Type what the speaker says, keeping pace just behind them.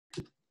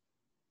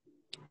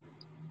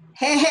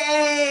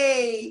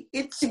Hey,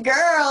 it's your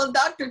girl,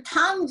 Dr.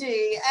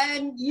 Tongie,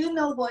 and you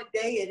know what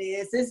day it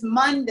is. It's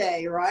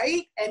Monday,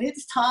 right? And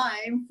it's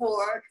time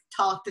for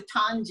Talk to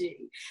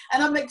Tongie.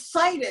 And I'm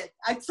excited.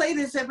 I say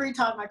this every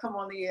time I come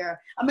on the air.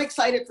 I'm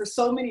excited for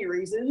so many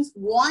reasons.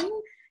 One,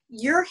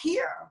 you're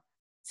here,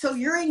 so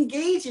you're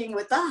engaging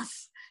with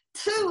us.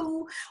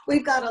 Two,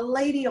 we've got a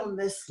lady on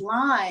this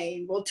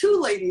line. Well,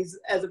 two ladies,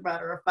 as a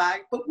matter of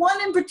fact, but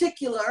one in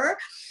particular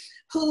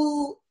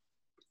who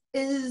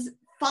is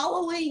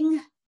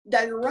following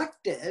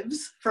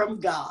directives from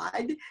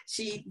God.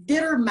 She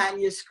did her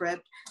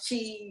manuscript.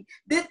 She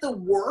did the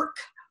work.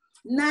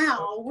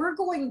 Now we're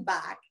going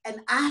back and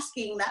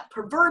asking that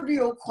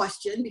proverbial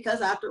question,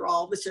 because after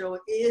all, the show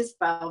is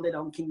founded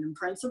on kingdom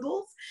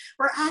principles.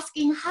 We're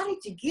asking, how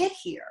did you get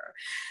here?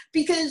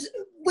 Because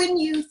when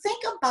you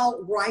think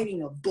about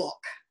writing a book,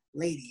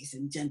 ladies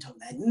and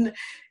gentlemen,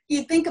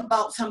 you think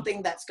about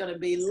something that's going to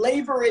be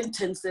labor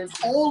intensive,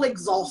 all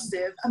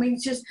exhaustive. I mean,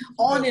 just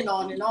on and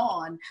on and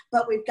on.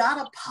 But we've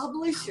got a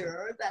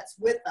publisher that's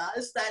with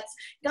us that's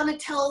going to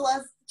tell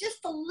us just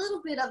a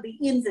little bit of the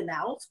ins and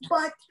outs.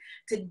 But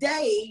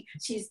today,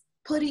 she's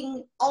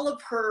putting all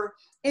of her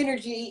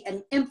energy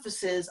and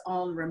emphasis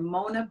on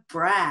Ramona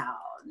Brown,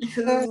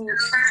 who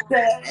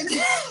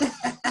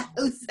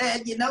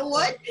said, you know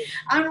what,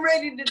 I'm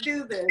ready to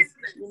do this.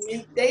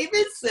 Unique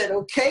David said,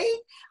 okay,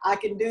 I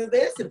can do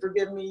this. And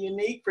forgive me,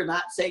 Unique, for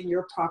not saying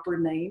your proper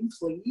name,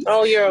 please.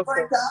 Oh, you're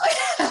okay.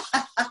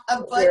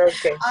 But you're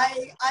okay.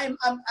 I'm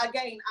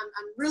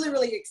really,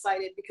 really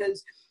excited,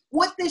 because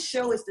what this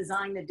show is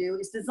designed to do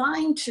is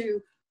designed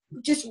to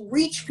just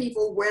reach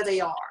people where they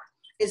are.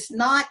 It's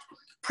not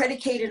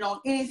predicated on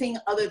anything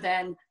other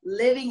than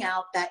living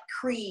out that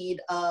creed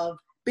of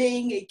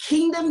being a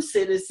kingdom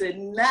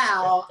citizen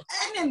now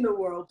and in the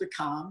world to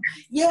come.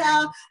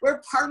 Yeah,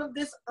 we're part of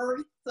this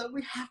earth, so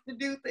we have to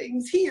do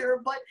things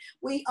here, but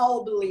we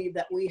all believe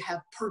that we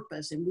have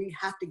purpose, and we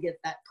have to get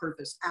that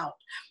purpose out.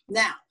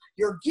 Now,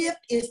 your gift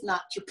is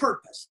not your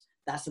purpose.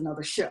 That's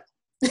another show.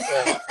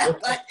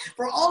 But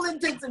for all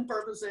intents and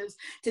purposes,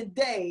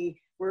 today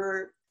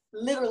we're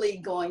literally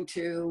going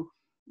to,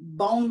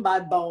 bone by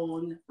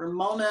bone,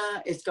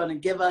 Ramona is going to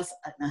give us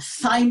an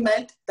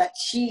assignment that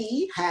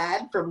she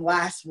had from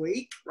last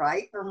week,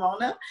 right,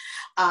 Ramona?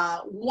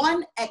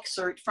 One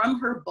excerpt from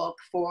her book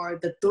for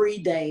the 3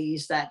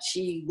 days that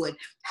she would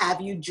have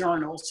you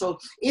journal. So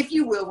if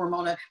you will,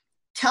 Ramona,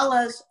 tell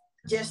us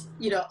just,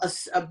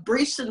 a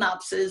brief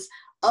synopsis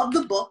of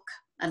the book.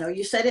 I know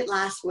you said it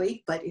last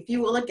week, but if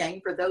you will, again,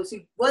 for those who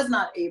was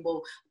not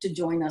able to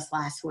join us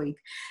last week,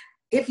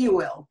 if you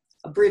will,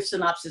 a brief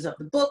synopsis of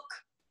the book.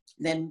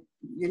 Then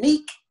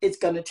Unique is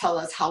going to tell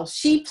us how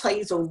she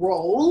plays a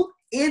role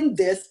in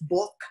this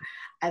book.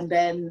 And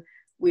then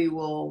we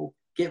will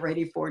get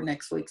ready for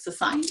next week's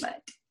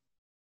assignment.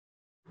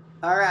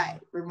 All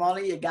right,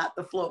 Ramona, you got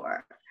the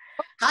floor.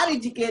 How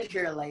did you get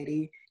here,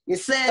 lady? You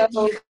said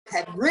you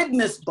had written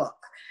this book.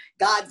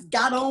 God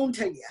got on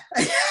to you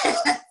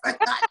for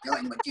not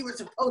doing what you were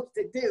supposed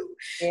to do.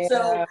 Yeah.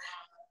 So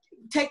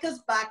take us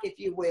back, if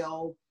you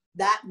will,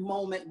 that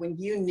moment when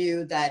you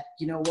knew that,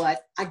 you know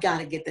what, I got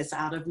to get this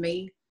out of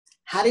me.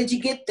 How did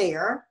you get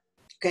there?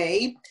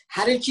 Okay.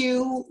 How did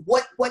you,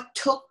 what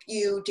took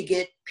you to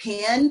get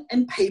pen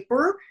and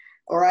paper?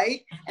 All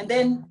right. And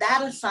then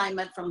that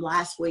assignment from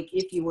last week,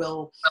 if you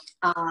will,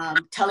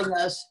 telling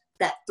us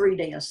that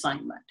 3-day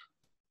assignment.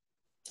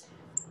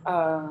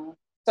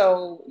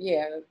 So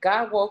yeah,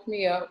 God woke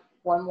me up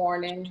one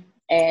morning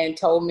and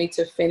told me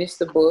to finish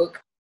the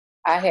book.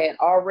 I had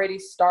already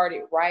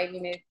started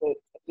writing it, but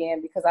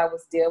again, because I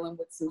was dealing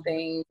with some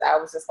things, I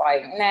was just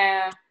like,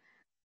 nah,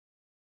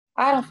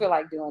 I don't feel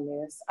like doing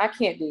this. I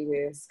can't do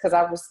this. Because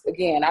I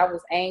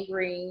was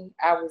angry.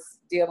 I was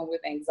dealing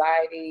with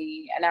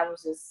anxiety, and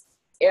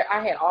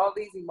I had all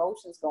these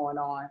emotions going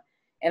on.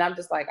 And I'm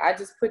just like, I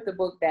just put the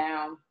book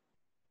down.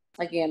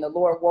 Again, the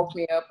Lord woke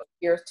me up a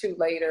year or two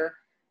later.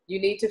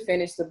 You need to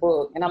finish the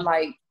book. And I'm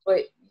like,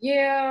 but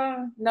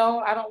yeah, no,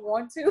 I don't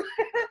want to.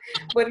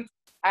 But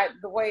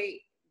the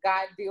way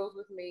God deals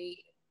with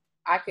me,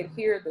 I could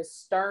hear the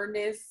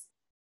sternness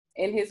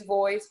in his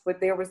voice,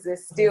 but there was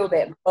still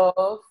that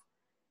love.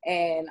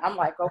 And I'm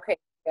like, okay,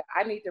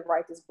 I need to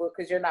write this book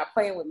because you're not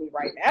playing with me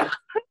right now.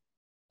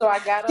 So I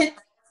got up.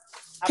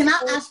 Can I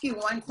ask you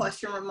one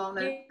question,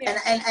 Ramona? Yeah.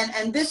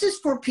 And this is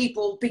for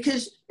people,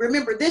 because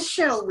remember, this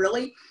show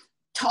really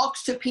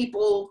talks to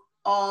people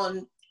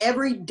on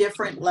every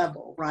different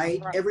level,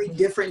 right? Every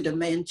different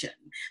dimension.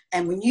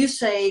 And when you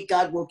say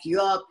God woke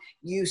you up,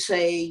 you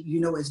say,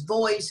 his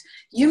voice,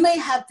 you may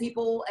have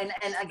people, and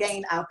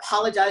again, I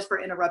apologize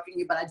for interrupting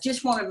you, but I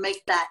just want to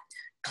make that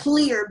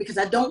clear, because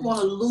I don't want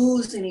to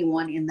lose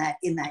anyone in that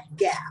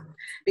gap,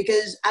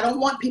 because I don't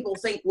want people to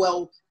think,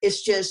 well,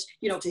 it's just,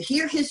 to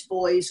hear his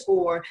voice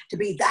or to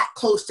be that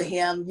close to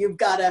him, you've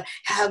got to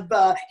have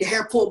your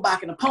hair pulled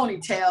back in a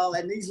ponytail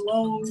and these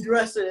long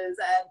dresses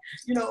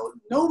and,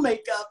 no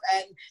makeup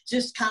and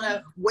just kind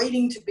of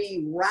waiting to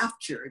be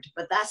raptured.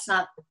 But that's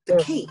not the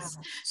case.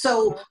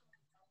 So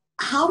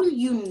how do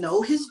you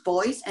know his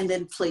voice? And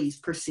then please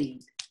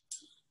proceed.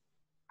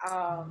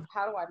 How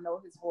do I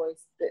know his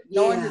voice?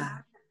 Knowing his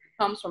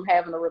comes from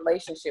having a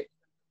relationship.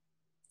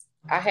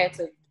 I had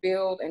to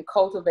build and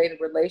cultivate a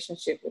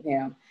relationship with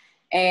him.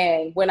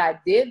 And when I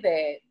did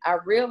that, I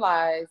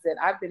realized that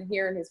I've been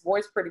hearing his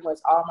voice pretty much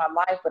all my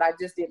life, but I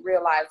just didn't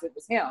realize it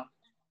was him.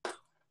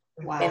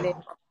 Wow. And then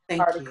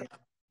Thank you.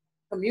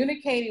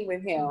 Communicating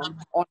with him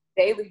on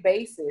a daily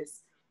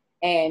basis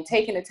and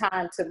taking the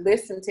time to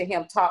listen to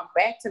him talk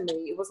back to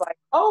me, it was like,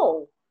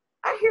 oh,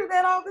 I hear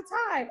that all the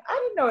time. I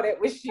didn't know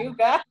that was you,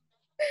 God.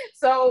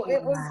 So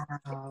it was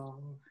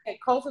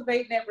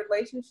cultivating that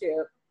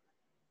relationship,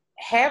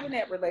 having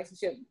that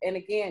relationship, and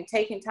again,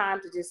 taking time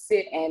to just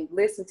sit and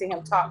listen to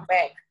him talk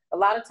back. A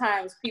lot of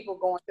times people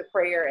go into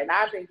prayer, and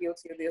I've been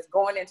guilty of this,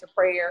 going into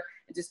prayer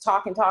and just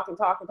talking.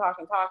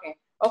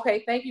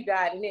 Okay, thank you,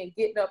 God. And then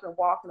getting up and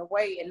walking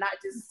away and not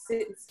just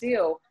sitting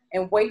still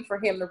and wait for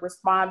him to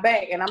respond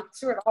back. And I'm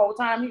sure the whole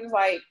time he was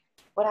like,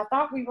 but I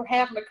thought we were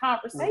having a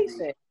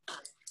conversation.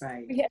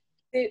 Right. We had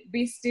to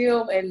be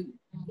still and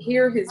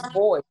hear his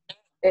voice,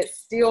 that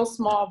still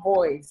small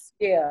voice.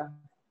 Yeah.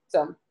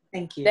 So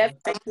thank you.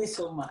 Thank you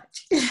so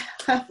much. Yeah.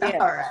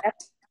 All right.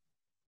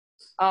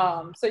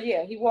 So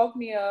yeah, he woke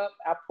me up.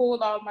 I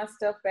pulled all my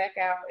stuff back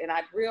out, and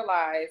I didn't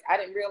realize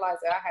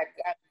that I had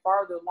gotten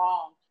farther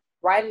along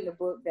writing the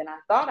book than I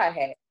thought I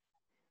had.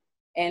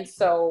 And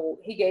so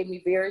he gave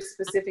me very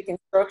specific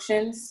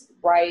instructions: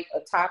 write a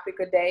topic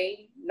a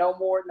day, no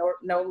more,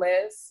 no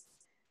less.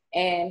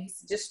 And he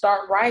said, just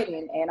start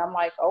writing. And I'm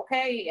like,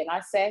 okay. And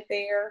I sat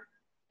there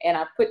and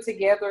I put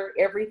together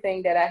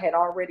everything that I had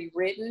already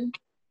written.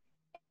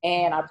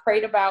 And I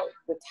prayed about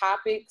the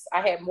topics.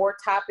 I had more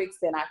topics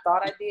than I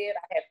thought I did.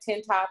 I have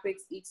 10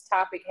 topics. Each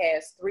topic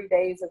has 3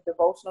 days of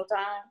devotional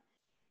time.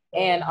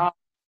 And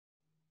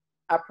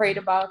I prayed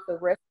about the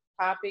rest of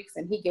the topics,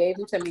 and he gave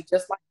them to me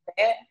just like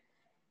that.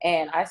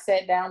 And I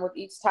sat down with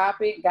each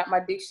topic, got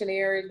my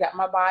dictionary, got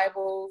my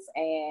Bibles,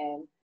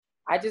 and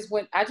I just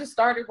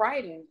started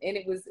writing. And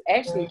it was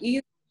actually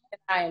easier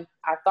than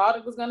I thought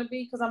it was going to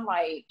be, because I'm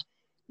like,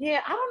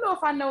 yeah, I don't know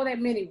if I know that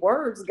many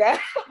words, guys.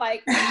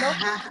 Like,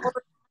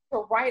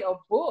 to write a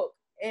book.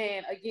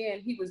 And again,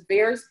 he was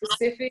very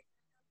specific,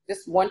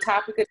 just one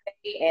topic a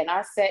day. And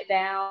I sat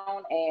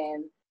down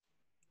and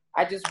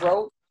I just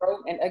wrote.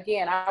 And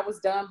again, I was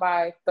done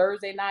by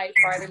Thursday night,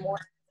 Friday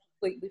morning,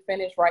 completely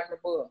finished writing the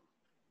book.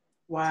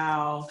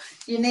 Wow.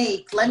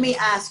 Unique, let me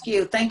ask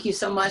you, thank you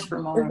so much,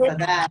 Ramona, for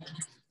that.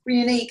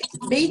 Unique,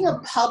 being a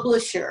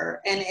publisher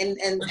and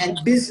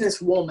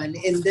businesswoman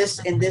in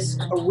this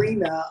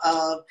arena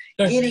of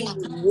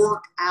getting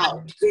work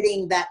out,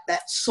 getting that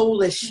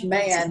soulish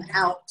man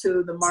out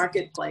to the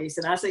marketplace.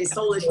 And I say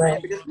soulish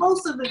man because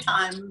most of the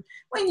time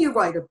when you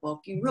write a book,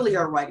 you really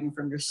are writing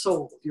from your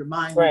soul, your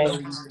mind, your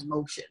will, your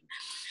emotion.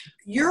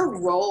 Your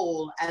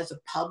role as a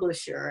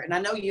publisher, and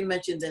I know you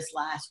mentioned this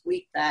last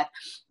week, that,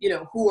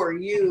 who are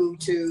you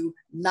to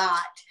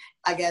not,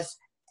 I guess,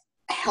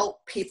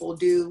 help people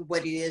do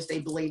what it is they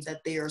believe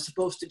that they are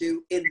supposed to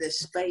do in this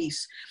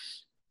space.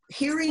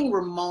 Hearing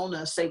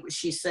Ramona say what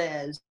she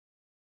says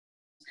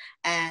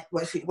and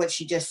what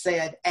she just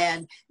said,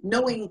 and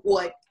knowing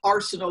what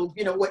arsenal,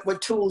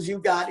 what tools you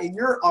got in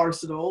your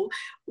arsenal,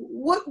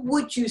 what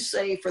would you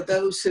say for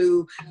those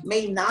who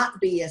may not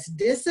be as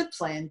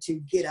disciplined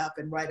to get up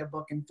and write a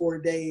book in 4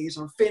 days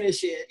or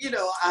finish it,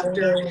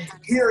 after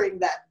hearing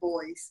that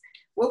voice?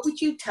 What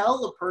would you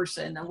tell a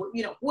person?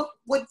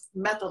 What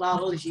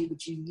methodology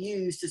would you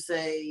use to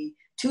say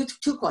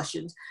two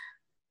questions?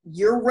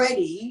 You're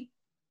ready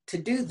to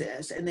do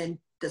this. And then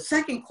the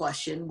second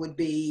question would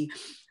be,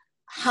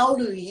 how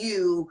do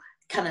you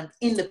kind of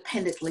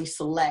independently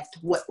select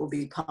what will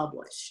be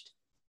published?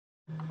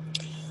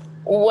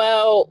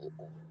 Well,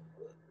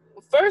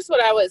 first,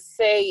 what I would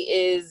say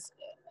is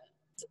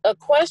a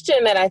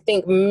question that I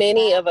think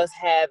many of us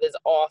have as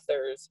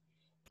authors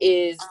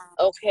is,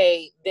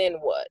 okay, then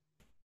what?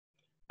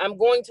 I'm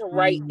going to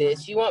write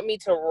this. You want me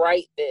to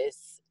write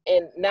this.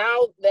 And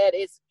now that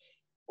it's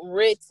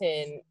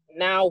written,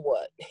 now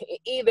what?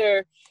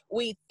 Either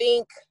we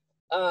think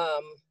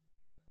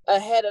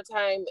ahead of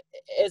time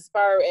as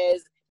far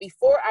as,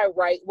 before I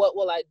write, what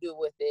will I do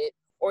with it?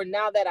 Or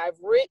now that I've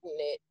written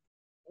it,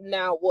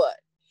 now what?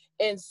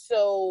 And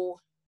so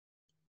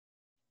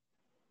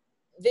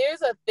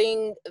there's a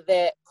thing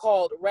that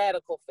called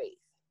radical faith.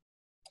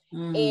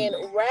 And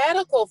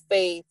radical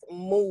faith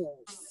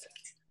moves.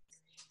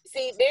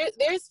 See,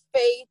 there's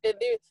faith, and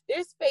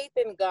there's faith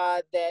in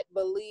God that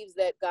believes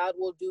that God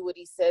will do what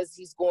he says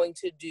he's going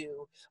to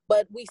do.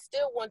 But we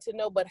still want to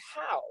know, but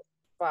how,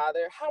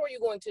 Father? How are you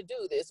going to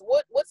do this?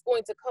 What's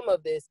going to come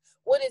of this?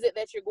 What is it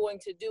that you're going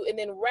to do? And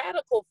then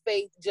radical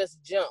faith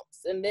just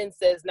jumps and then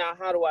says, now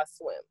how do I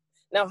swim?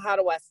 Now how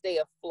do I stay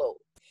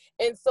afloat?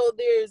 And so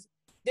there's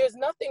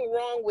nothing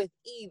wrong with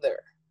either.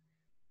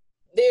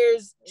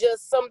 There's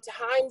just some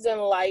times in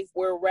life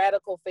where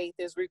radical faith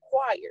is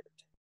required.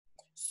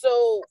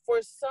 So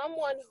for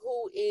someone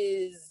who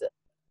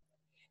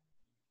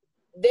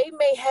they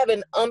may have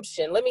an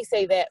umption, let me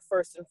say that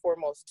first and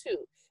foremost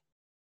too.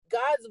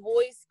 God's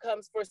voice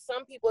comes for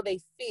some people. They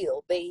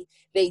feel, they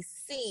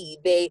see,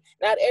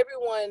 not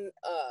everyone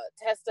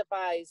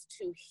testifies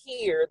to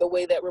hear the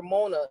way that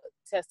Ramona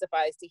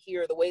testifies to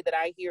hear, the way that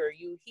I hear or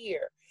you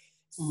hear.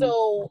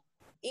 So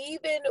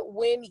even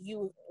when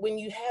you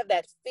have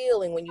that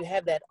feeling, when you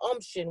have that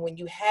umption, when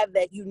you have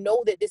that, you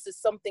know that this is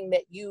something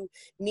that you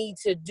need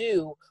to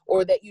do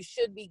or that you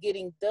should be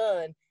getting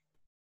done,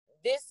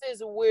 this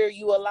is where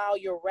you allow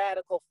your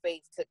radical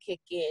faith to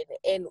kick in.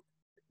 And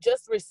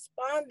just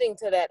responding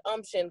to that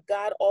umption,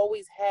 God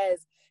always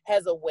has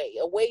a way.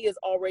 A way has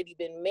already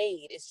been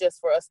made. It's just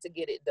for us to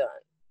get it done.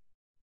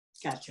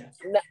 Gotcha.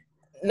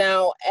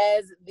 Now,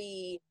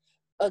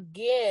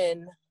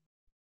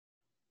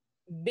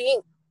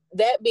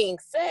 being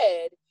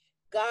said,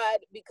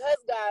 because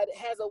God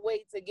has a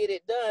way to get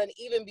it done,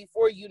 even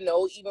before you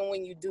know, even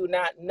when you do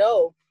not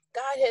know,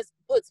 God has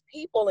puts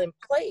people in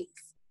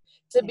place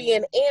to be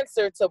an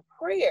answer to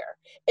prayer.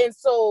 And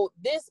so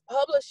this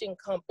publishing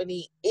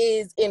company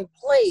is in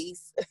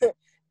place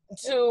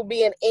to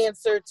be an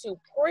answer to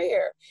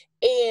prayer.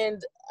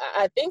 And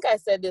I think I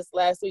said this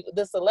last week,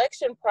 the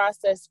selection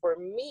process for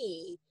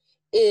me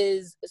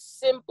is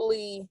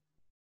simply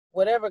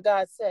whatever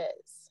God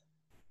says,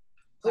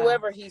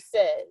 whoever he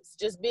says,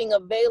 just being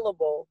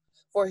available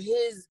for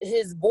his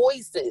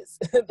voices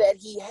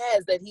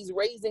that he's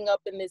raising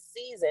up in this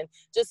season,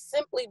 just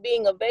simply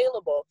being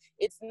available.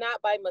 It's not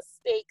by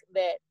mistake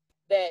that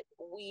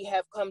we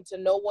have come to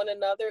know one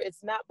another.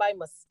 It's not by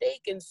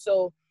mistake. And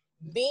so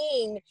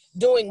doing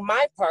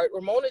my part,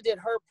 Ramona did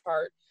her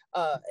part,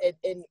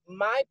 and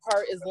my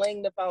part is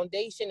laying the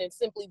foundation and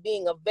simply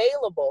being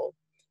available.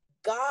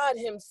 God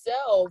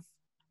himself,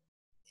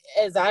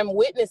 as I'm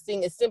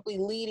witnessing, is simply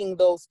leading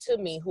those to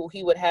me who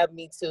he would have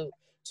me to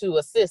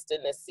assist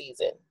in this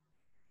season.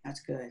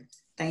 That's good.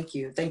 Thank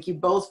you. Thank you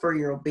both for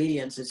your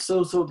obedience. It's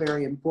so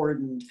very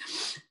important.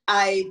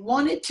 I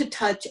wanted to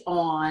touch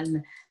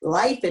on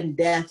life and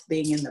death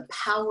being in the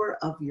power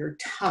of your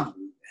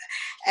tongue.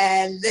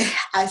 And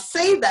I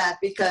say that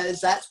because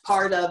that's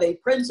part of a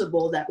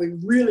principle that we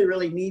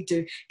really need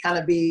to kind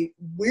of be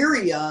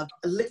weary of,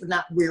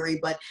 not weary,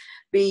 but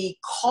be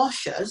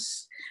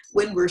cautious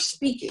when we're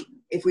speaking.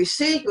 If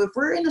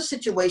we're in a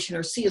situation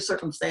or see a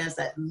circumstance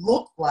that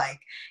look like,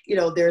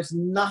 there's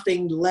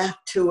nothing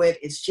left to it,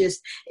 it's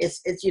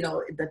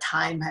the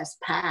time has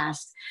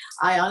passed,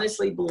 I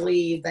honestly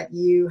believe that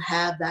you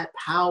have that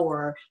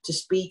power to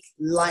speak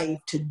life,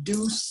 to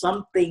do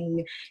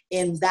something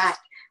in that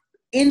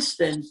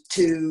instant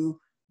to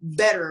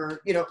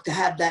better, to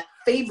have that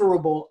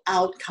favorable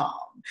outcome.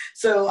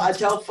 So I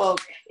tell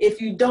folks,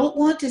 if you don't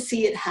want to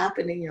see it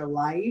happen in your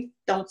life,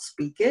 don't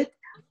speak it.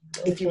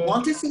 If you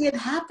want to see it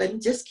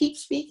happen, just keep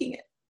speaking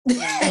it.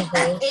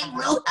 It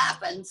will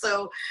happen.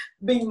 So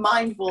being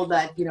mindful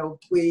that,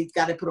 we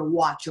got to put a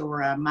watch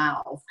over our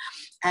mouth.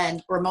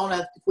 And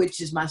Ramona,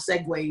 which is my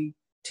segue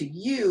to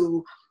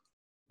you,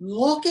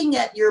 looking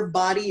at your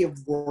body of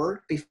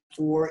work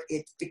before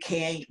it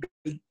began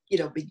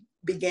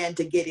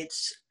to get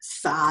its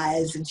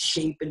size and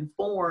shape and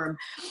form,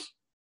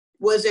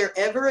 was there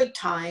ever a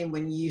time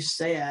when you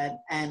said,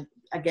 and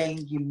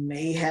again, you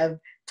may have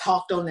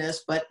talked on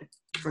this, but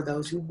for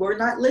those who were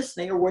not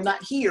listening or were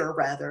not here,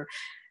 rather,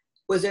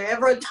 was there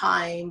ever a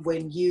time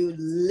when you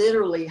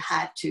literally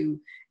had to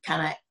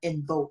kind of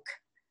invoke,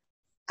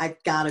 I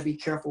gotta be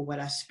careful what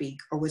I speak?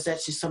 Or was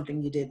that just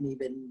something you didn't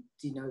even,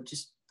 it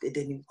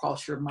didn't even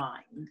cross your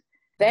mind?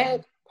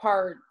 That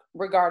part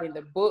regarding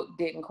the book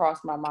didn't cross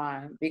my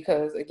mind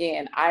because,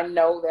 again, I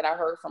know that I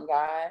heard from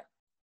God.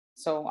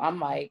 So I'm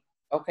like,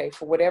 okay,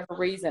 for whatever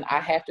reason, I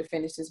have to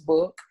finish this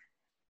book.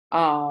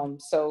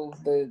 So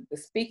the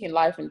speaking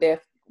life and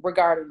death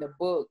regarding the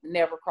book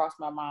never crossed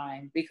my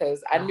mind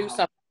because I knew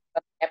something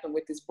happened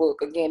with this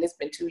book. Again, it's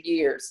been 2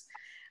 years.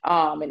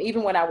 And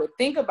even when I would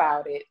think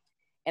about it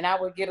and I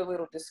would get a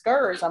little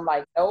discouraged, I'm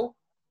like, nope,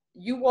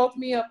 you woke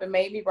me up and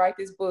made me write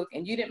this book,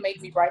 and you didn't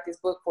make me write this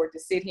book for it to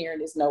sit here in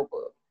this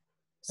notebook.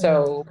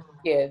 So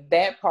yeah,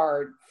 that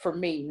part for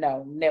me,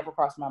 no, never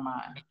crossed my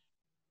mind.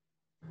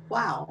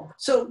 Wow.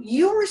 So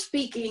you were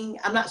speaking,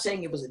 I'm not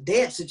saying it was a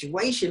dead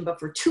situation, but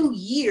for 2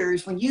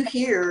 years, when you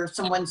hear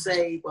someone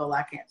say, well,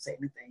 I can't say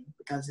anything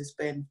because it's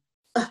been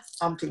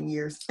umpteen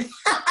years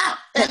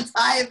and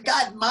I have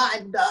got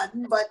mine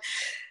done. But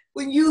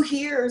when you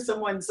hear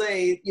someone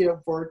say,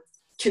 for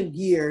 2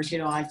 years,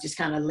 I just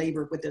kind of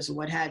labored with this or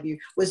what have you,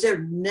 was there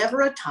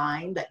never a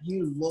time that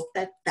you looked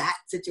at that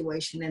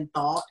situation and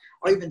thought,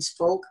 or even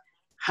spoke,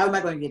 how am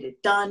I going to get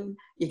it done?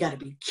 You got to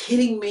be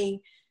kidding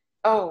me.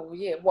 Oh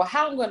yeah. Well,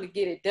 how I'm going to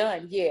get it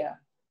done. Yeah.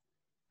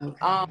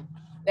 Okay.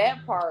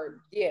 That part.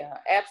 Yeah,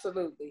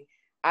 absolutely.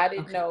 I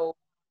didn't know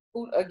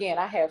again,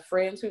 I have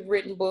friends who've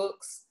written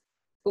books,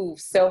 who've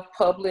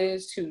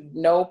self-published, who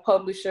know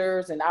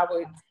publishers, and I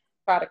would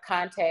try to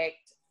contact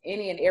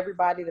any and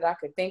everybody that I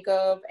could think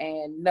of,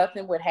 and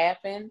nothing would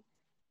happen.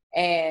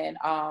 And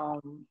I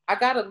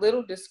got a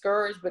little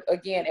discouraged, but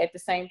again, at the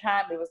same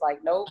time, it was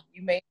like, nope,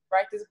 you made me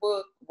write this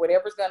book.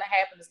 Whatever's going to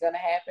happen is going to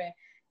happen.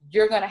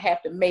 you're going to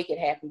have to make it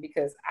happen,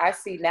 because I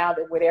see now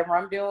that whatever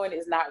I'm doing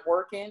is not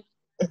working.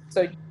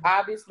 So you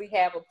obviously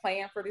have a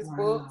plan for this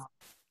book.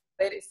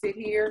 Let it sit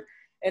here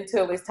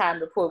until it's time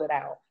to pull it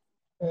out.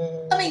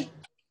 I mean,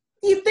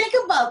 you think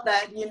about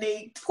that,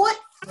 Unique. What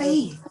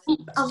faith?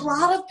 A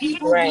lot of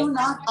people do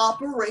not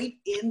operate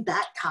in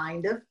that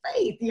kind of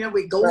faith. You know,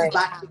 it goes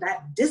back to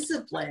that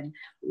discipline.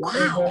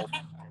 Wow.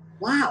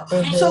 Wow.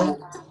 So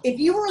if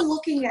you were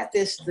looking at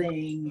this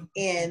thing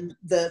in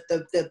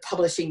the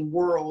publishing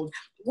world,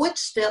 what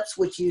steps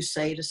would you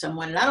say to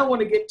someone? And I don't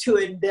want to get too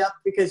in depth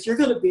because you're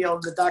going to be on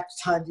the Dr.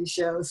 Tongie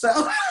Show.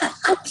 So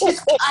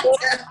just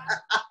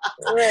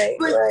but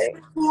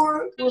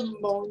for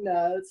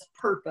Ramona's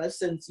purpose,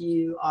 since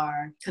you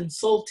are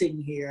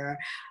consulting here,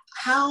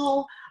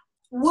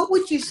 what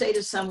would you say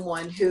to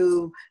someone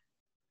who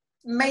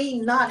may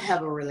not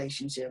have a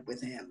relationship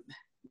with him?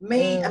 I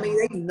mean,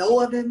 they know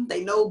of him.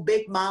 They know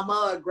Big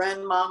Mama or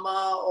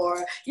Grandmama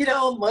or, you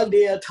know,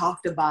 Monday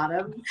talked about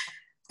him.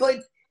 But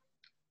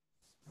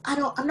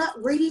I'm not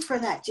ready for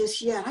that just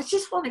yet. I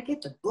just want to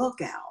get the book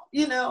out.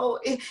 You know,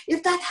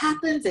 if that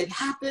happens, it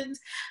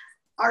happens.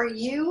 Are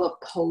you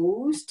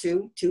opposed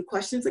to, two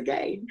questions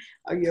again,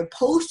 are you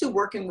opposed to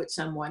working with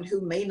someone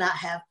who may not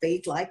have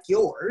faith like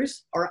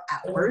yours or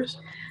ours?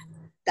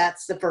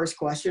 That's the first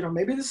question, or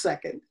maybe the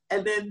second.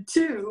 And then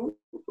two,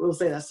 we'll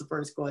say that's the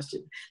first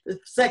question. The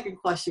second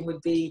question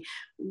would be,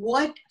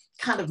 what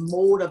kind of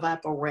mode of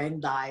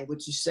operandi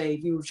would you say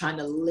if you were trying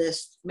to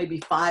list maybe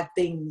 5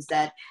 things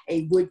that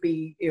a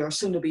would-be or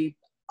soon-to-be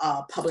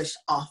published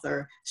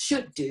author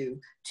should do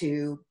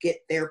to get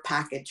their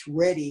package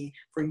ready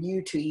for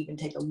you to even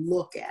take a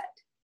look at?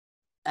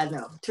 I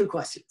know, 2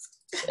 questions.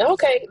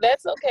 Okay,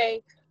 that's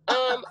okay.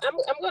 I'm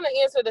going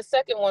to answer the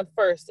second one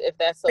first, if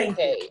that's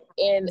okay.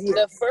 And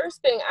the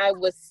first thing I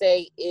would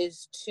say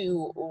is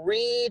to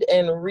read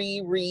and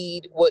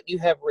reread what you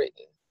have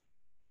written.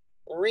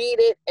 Read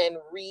it and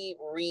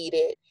reread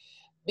it,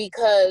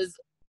 because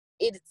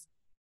it's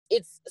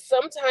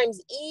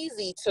sometimes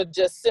easy to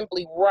just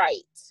simply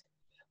write,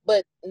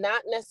 but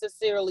not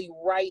necessarily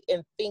write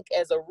and think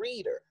as a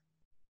reader.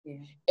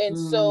 And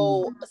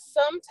so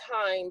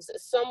sometimes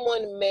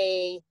someone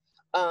may,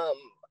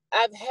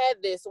 I've had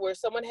this where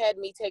someone had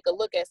me take a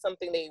look at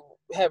something they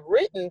have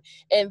written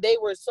and they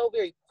were so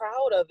very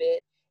proud of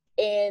it.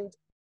 And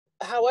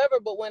however,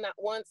 but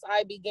once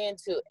I began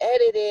to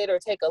edit it or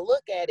take a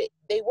look at it,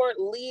 they weren't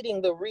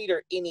leading the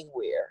reader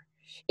anywhere.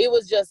 It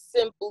was just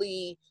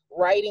simply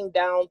writing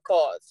down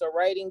thoughts or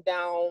writing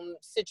down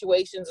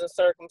situations and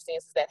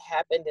circumstances that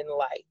happened in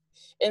life.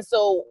 And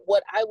so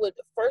what I would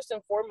first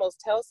and foremost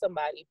tell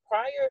somebody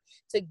prior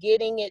to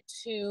getting it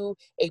to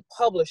a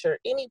publisher,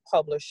 any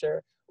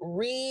publisher,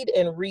 read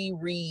and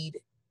reread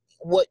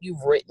what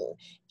you've written.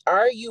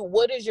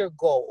 What is your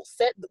goal?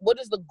 What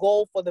is the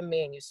goal for the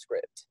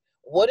manuscript?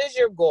 What is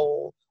your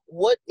goal?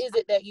 What is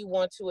it that you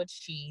want to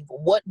achieve?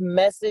 What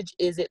message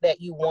is it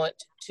that you want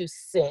to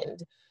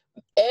send?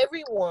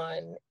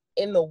 Everyone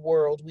in the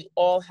world, we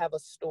all have a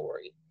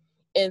story.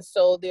 And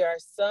so there are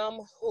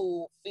some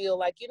who feel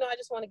like, I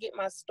just want to get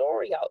my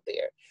story out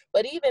there.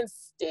 But even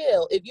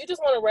still, if you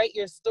just want to write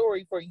your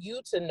story for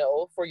you to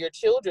know, for your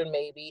children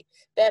maybe,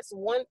 that's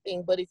one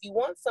thing. But if you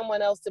want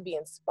someone else to be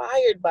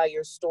inspired by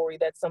your story,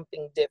 that's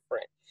something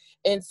different.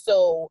 And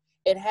so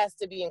it has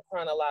to be in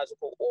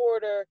chronological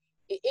order.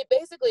 It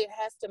basically, it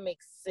has to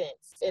make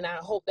sense. And I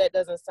hope that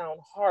doesn't sound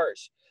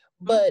harsh,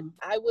 but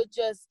I would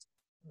just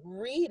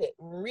read it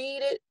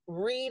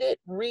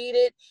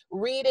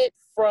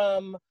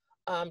from,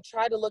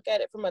 try to look at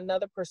it from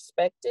another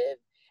perspective.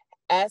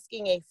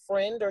 Asking a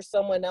friend or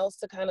someone else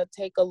to kind of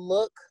take a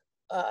look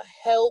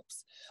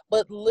helps.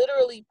 But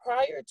literally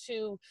prior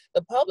to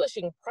the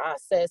publishing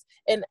process,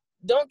 and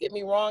don't get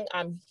me wrong,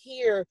 I'm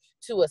here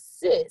to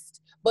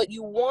assist, but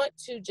you want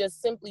to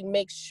just simply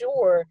make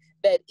sure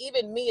that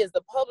even me as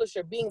the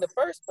publisher, being the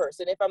first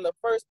person, if I'm the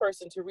first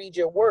person to read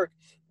your work,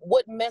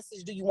 what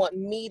message do you want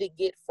me to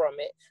get from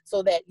it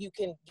so that you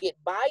can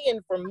get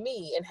buy-in from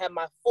me and have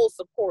my full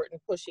support in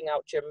pushing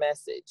out your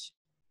message?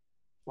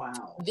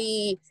 Wow.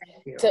 To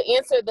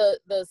answer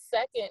the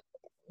second,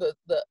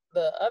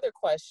 the other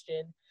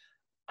question,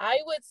 I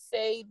would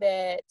say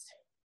that,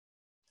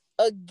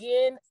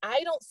 again,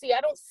 I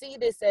don't see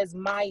this as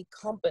my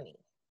company.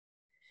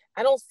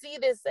 I don't see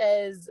this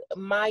as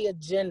my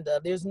agenda.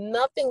 There's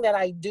nothing that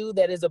I do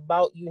that is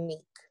about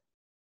Unique.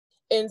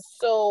 And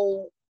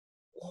so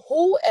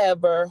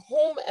whomever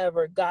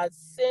God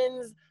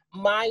sends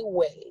my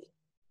way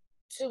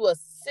to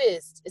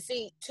assist.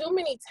 See, too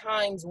many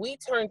times we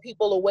turn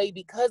people away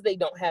because they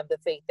don't have the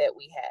faith that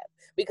we have,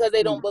 because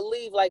they don't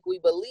believe like we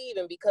believe,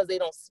 and because they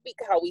don't speak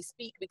how we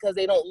speak, because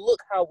they don't look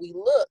how we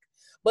look.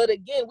 But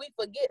again, we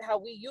forget how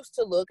we used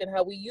to look and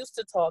how we used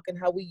to talk and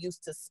how we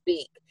used to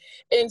speak.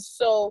 And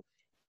so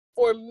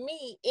for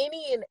me,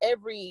 any and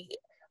every,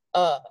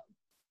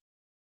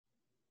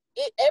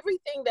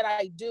 everything that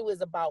I do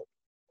is about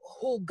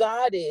who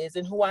God is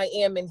and who I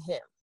am in Him,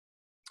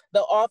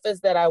 the office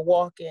that I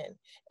walk in.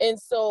 And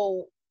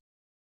so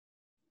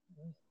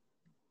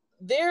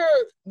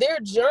their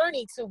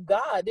journey to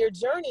God, their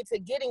journey to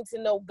getting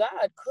to know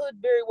God could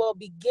very well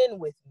begin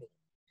with me.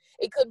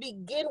 It could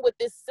begin with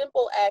this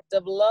simple act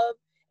of love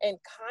and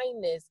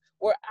kindness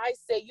where I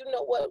say, you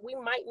know what,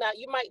 you might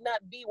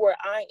not be where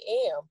I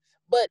am,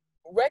 but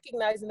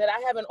recognizing that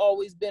I haven't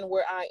always been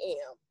where I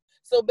am.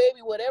 So baby,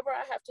 whatever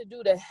I have to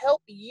do to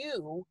help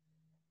you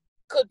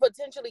could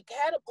potentially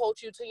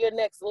catapult you to your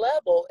next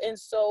level. And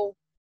so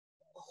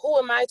who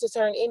am I to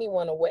turn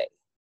anyone away?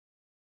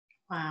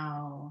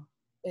 Wow.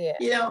 Yeah.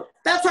 You know,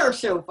 that's our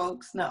show,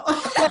 folks. No.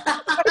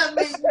 I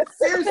mean,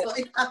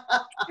 seriously.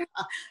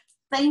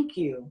 Thank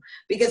you.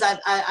 Because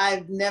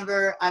I've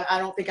never, I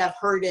don't think I've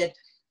heard it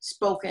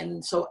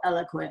spoken so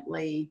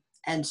eloquently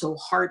and so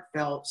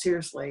heartfelt,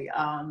 seriously.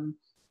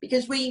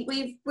 Because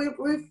we've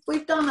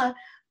done a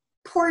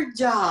poor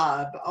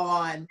job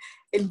on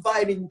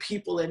inviting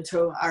people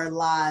into our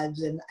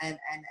lives and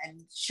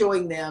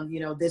showing them,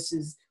 you know, this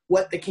is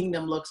what the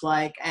kingdom looks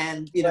like,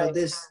 and you know,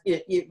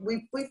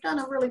 we've done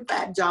a really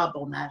bad job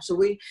on that. So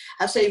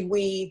I say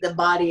we, the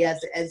body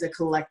as a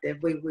collective,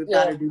 we've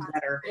got to do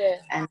better.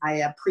 And I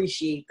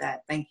appreciate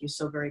that. Thank you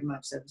so very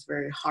much. That was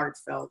very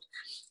heartfelt.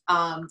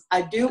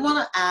 I do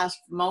want to ask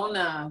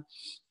Mona,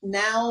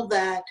 now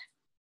that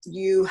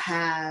you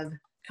have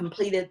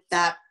completed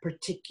that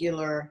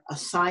particular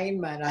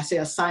assignment. I say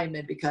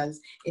assignment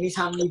because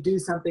anytime you do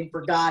something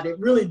for God, it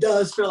really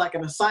does feel like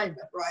an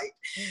assignment, right?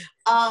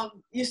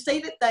 You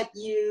stated that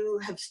you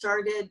have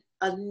started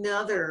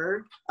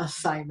another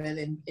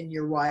assignment in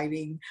your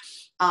writing.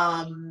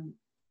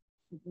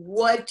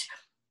 What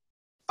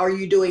are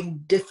you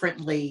doing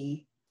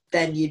differently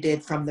than you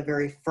did from the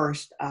very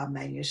first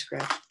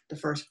manuscript, the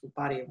first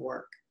body of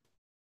work?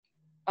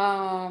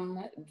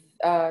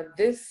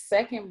 This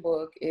second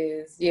book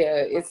is,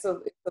 it's a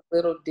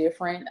little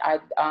different.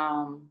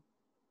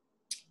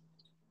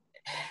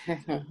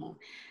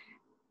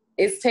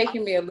 It's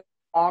taking me a little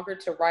longer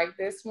to write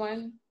this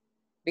one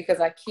because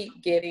I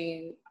keep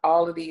getting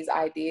all of these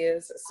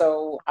ideas.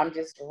 So I'm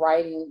just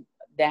writing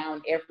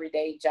down every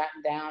day,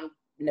 jotting down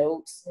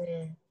notes,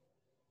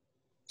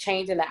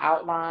 changing the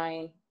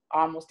outline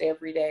almost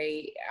every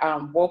day.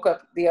 Woke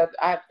up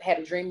I had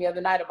a dream the other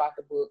night about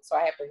the book, so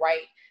I have to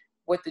write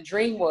what the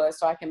dream was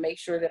so I can make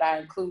sure that I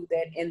include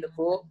that in the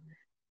book.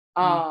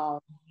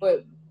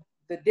 But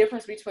the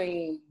difference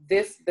between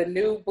the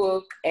new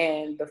book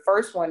and the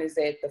first one is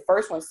that the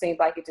first one seemed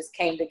like it just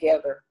came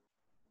together.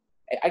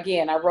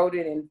 Again, I wrote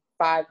it in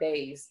 5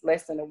 days,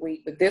 less than a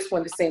week, but this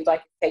one, it seems like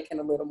it's taking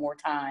a little more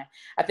time.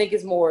 I think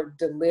it's more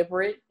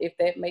deliberate, if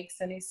that makes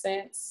any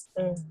sense.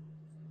 It's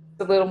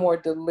a little more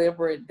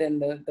deliberate than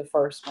the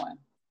first one.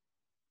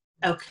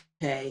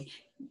 Okay.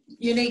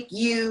 Unique,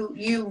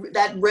 you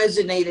that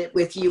resonated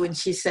with you when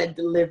she said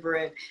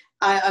deliberate.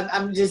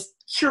 I'm just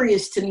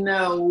curious to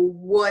know,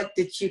 what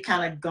did you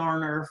kind of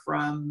garner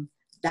from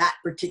that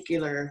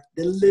particular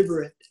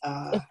deliberate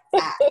act?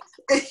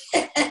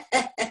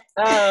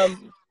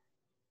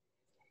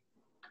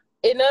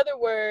 In other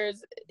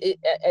words,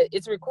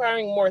 it's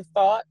requiring more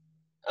thought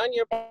on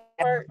your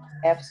part.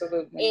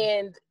 Absolutely.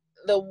 And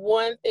the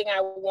one thing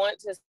I want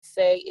to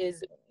say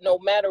is, no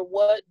matter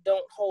what,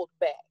 don't hold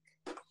back.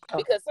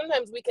 Because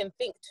sometimes we can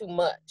think too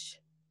much.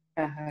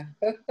 And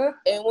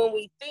when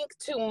we think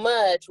too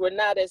much, we're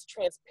not as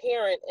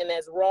transparent and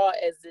as raw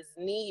as is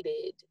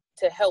needed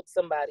to help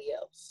somebody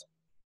else.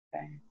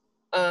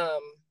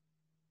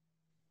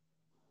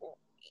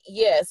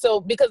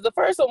 So because the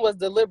first one was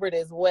deliberate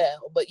as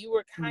well, but you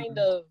were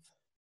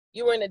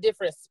you were in a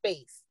different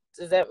space.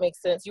 Does that make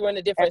sense? You were in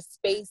a different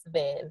space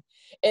then.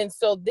 And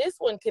so this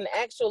one can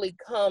actually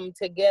come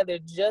together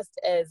just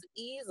as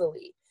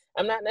easily.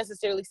 I'm not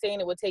necessarily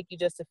saying it would take you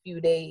just a few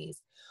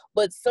days,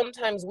 but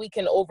sometimes we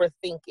can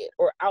overthink it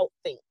or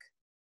outthink.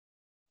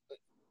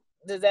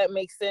 Does that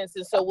make sense?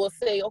 And so we'll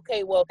say,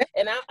 okay, well,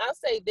 and I'll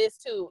say this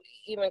too,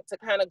 even to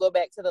kind of go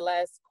back to the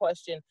last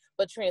question,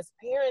 but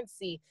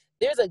transparency,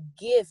 there's a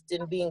gift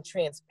in being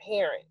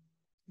transparent.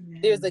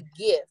 There's a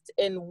gift.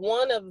 And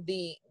one of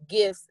the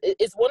gifts,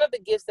 it's one of the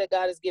gifts that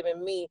God has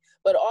given me,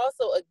 but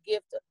also a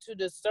gift to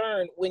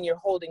discern when you're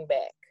holding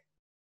back.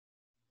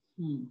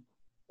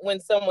 When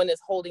someone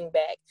is holding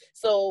back.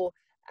 So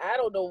I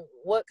don't know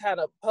what kind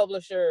of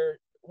publisher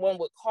one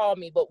would call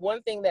me, but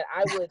one thing that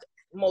I would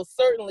most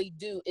certainly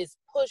do is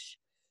push,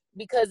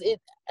 because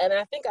and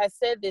I think I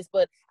said this,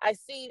 but I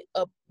see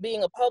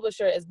being a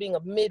publisher as being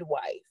a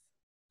midwife.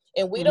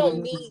 And we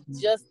don't need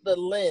just the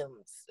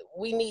limbs.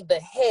 We need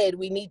the head.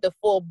 We need the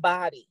full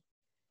body,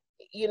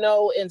 you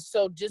know? And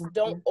so just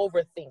don't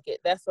overthink it.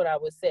 That's what I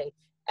would say.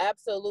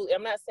 Absolutely.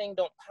 I'm not saying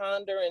don't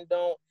ponder and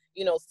don't,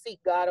 seek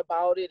God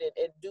about it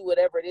and do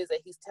whatever it is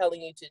that he's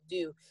telling you to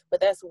do. But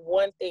that's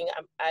one thing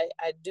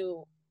I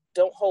do.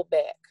 Don't hold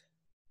back.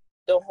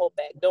 Don't hold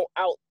back. Don't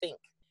outthink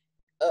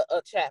a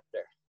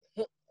chapter.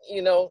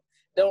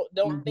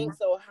 Don't think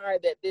so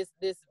hard that this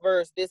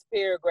verse, this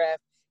paragraph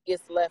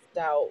gets left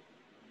out.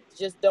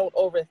 Just don't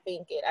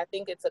overthink it. I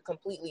think it's a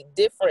completely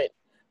different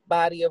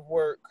body of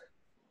work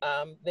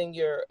than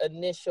your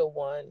initial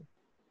one.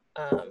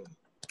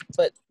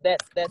 but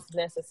that's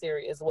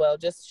necessary as well.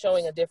 Just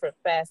showing a different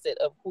facet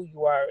of who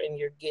you are and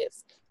your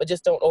gifts, but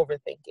just don't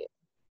overthink it.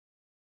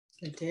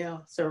 Good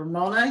deal. So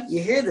Mona,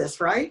 you hear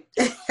this, right?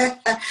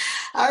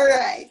 All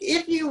right.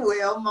 If you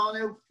will,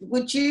 Mona,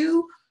 would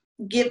you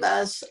give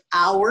us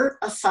our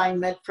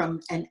assignment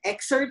from an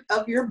excerpt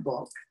of your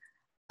book?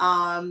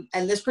 And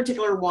this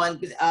particular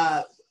one,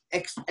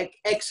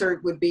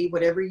 excerpt would be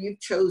whatever you've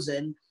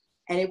chosen.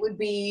 And it would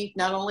be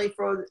not only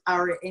for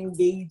our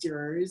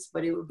engagers,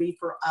 but it would be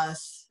for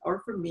us or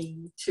for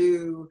me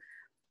to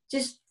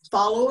just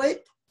follow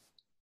it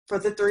for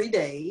the 3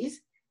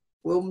 days.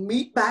 We'll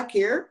meet back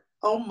here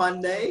on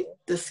Monday,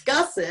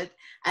 discuss it,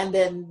 and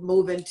then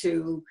move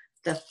into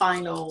the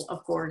final,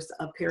 of course,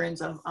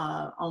 appearance of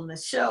on the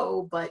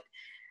show. But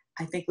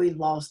I think we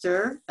lost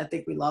her.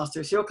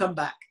 She'll come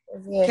back.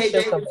 Yeah,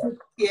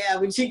 KJ,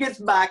 when she gets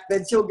back,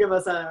 then she'll give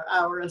us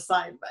our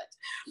assignment.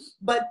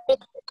 But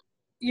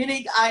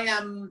Unique,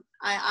 I'm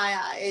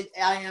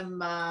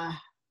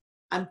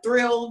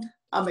thrilled.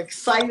 I'm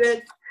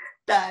excited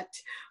that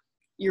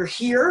you're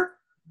here.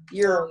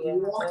 You're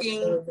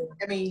walking. Absolutely.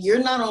 I mean,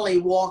 you're not only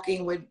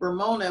walking with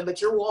Ramona,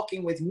 but you're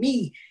walking with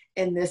me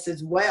in this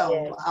as well.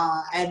 Yes.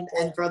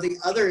 And for the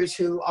others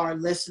who are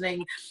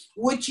listening,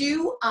 would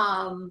you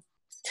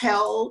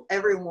tell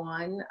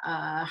everyone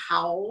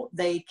how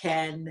they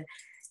can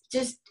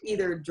just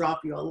either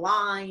drop you a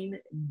line,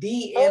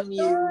 DM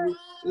you,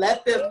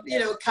 let them,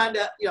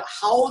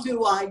 how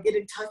do I get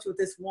in touch with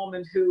this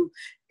woman who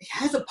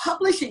has a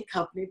publishing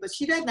company, but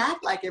she doesn't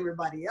act like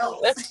everybody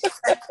else?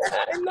 I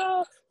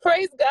know.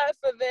 Praise God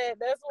for that.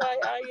 That's why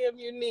I am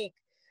unique.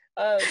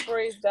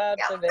 Praise God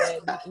for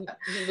that.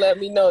 He let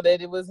me know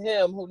that it was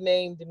him who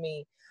named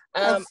me.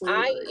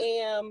 I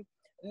am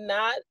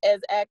not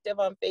as active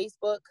on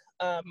Facebook.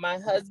 My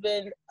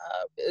husband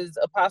is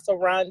Apostle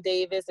Ron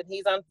Davis, and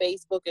he's on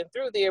Facebook. And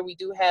through there, we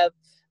do have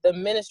the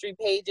ministry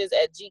pages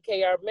at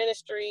GKR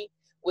Ministry,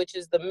 which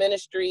is the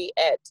ministry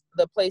at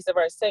the place of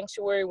our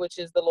sanctuary, which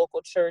is the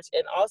local church,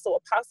 and also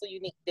Apostle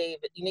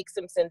Unique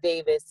Simpson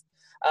Davis.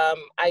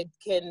 I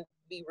can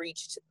be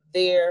reached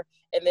there.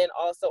 And then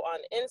also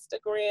on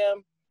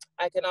Instagram,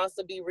 I can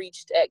also be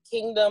reached at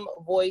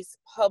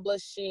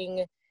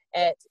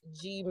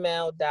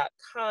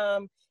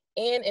kingdomvoicepublishing@gmail.com.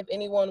 And if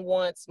anyone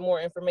wants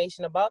more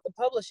information about the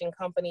publishing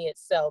company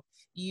itself,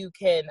 you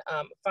can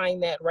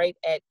find that right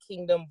at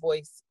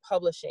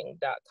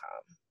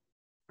kingdomvoicepublishing.com.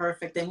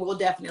 Perfect. And we'll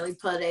definitely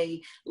put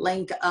a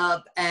link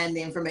up and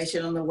the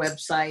information on the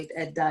website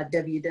at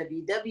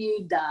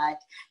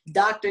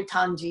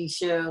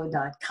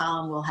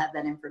www.drtongieshow.com. We'll have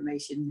that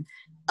information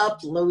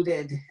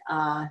uploaded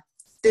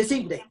this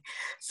evening.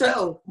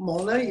 So,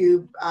 Mona,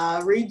 you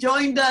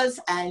rejoined us,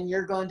 and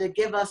you're going to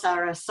give us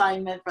our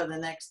assignment for the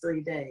next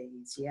 3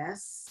 days,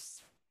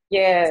 yes?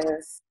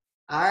 Yes.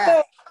 All right.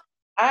 So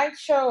I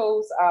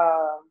chose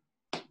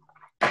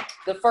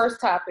the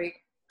first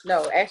topic,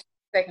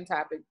 second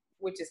topic,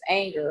 which is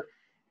anger,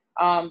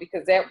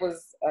 because that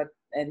was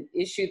an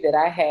issue that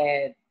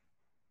I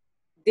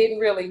didn't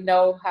really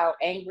know how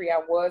angry I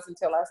was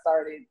until I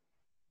started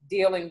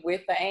dealing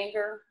with the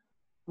anger.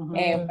 Mm-hmm.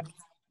 And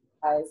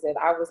I said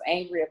I was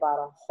angry about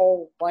a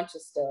whole bunch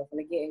of stuff. And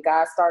again,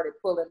 God started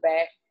pulling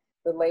back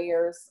the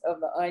layers of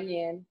the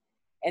onion.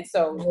 And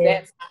so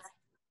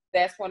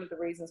that's one of the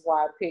reasons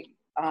why I picked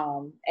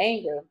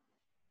anger.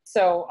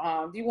 So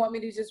do you want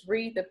me to just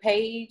read the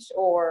page,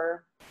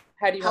 or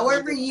how do you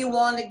however you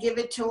want to give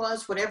it to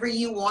us, whatever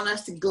you want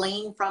us to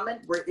glean from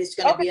it, it's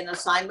going to be an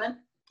assignment.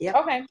 Yep.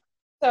 Okay.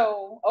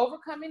 So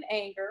overcoming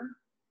anger.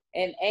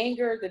 And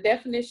anger, the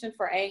definition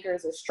for anger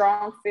is a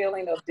strong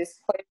feeling of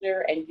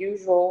displeasure and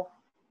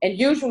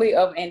usually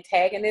of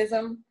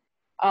antagonism.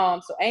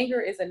 So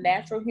anger is a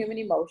natural human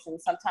emotion.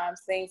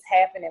 Sometimes things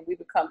happen and we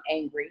become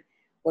angry.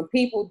 When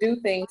people do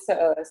things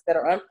to us that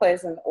are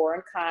unpleasant or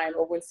unkind,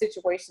 or when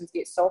situations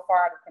get so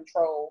far out of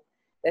control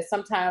that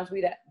sometimes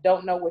we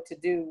don't know what to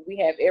do, we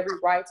have every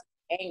right to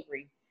be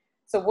angry.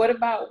 So what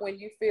about when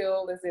you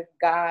feel as if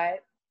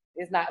God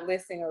is not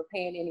listening or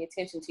paying any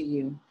attention to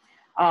you?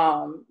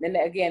 And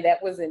again,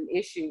 that was an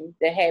issue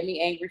that had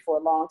me angry for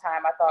a long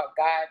time. I thought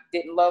God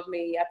didn't love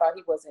me. I thought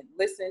he wasn't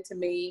listening to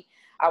me.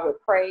 I would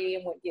pray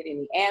and wouldn't get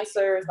any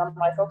answers. I'm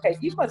like, okay,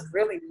 you must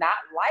really not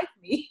like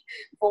me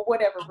for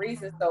whatever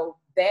reason. So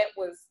that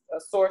was a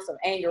source of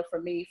anger for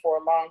me for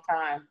a long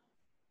time.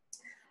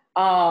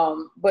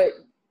 But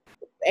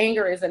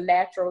anger is a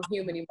natural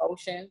human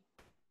emotion.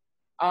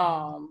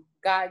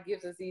 God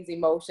gives us these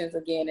emotions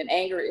again, and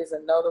anger is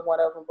another one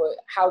of them, but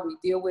how we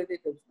deal with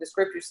it, the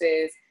scripture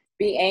says,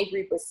 be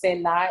angry, but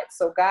sin not.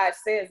 So God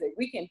says that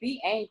we can be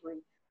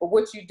angry, but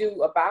what you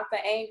do about the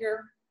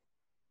anger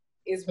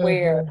is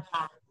where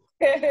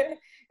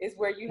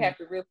you have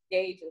to really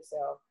gauge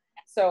yourself.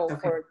 So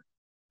for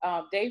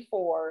day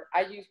 4,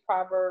 I use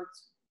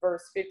Proverbs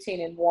verse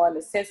 15:1.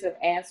 The sensitive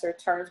answer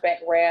turns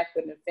back wrath,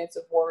 but an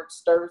offensive word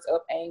stirs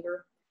up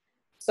anger.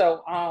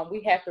 So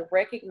we have to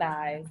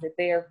recognize that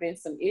there have been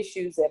some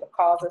issues that have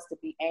caused us to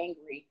be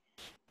angry.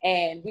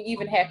 And we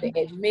even have to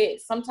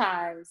admit,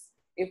 sometimes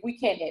if we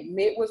can't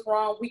admit what's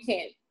wrong, we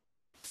can't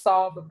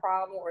solve the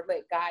problem or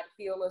let God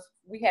heal us,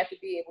 we have to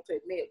be able to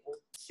admit, well,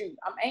 shoot,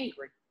 I'm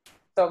angry.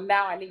 So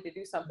now I need to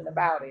do something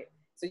about it.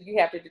 So you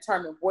have to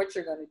determine what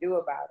you're going to do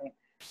about it.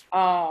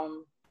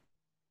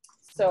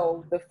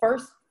 So the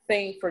first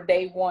thing for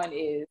day one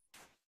is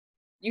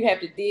you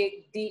have to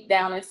dig deep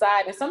down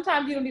inside. And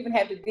sometimes you don't even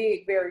have to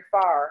dig very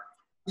far.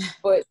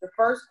 But the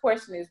first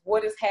question is,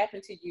 what has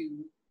happened to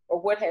you, or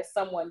what has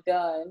someone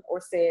done or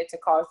said to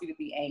cause you to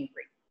be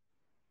angry?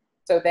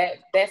 So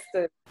that's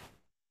the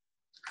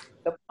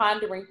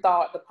pondering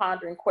thought, the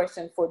pondering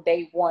question for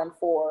day one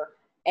for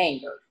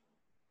anger.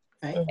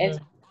 Right. And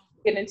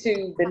get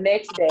into the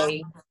next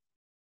day,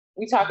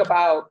 we talk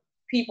about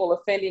people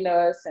offending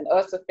us and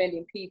us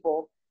offending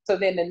people. So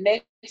then the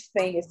next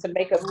thing is to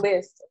make a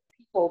list of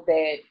people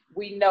that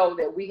we know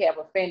that we have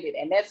offended.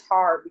 And that's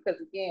hard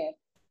because, again,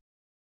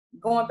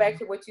 going back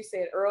to what you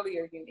said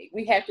earlier, Unique,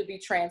 we have to be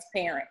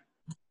transparent.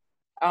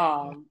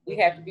 We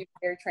have to be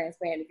very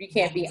transparent. If you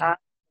can't be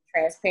honest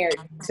and transparent,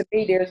 to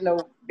me, there's no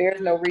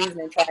reason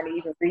in trying to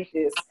even read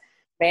this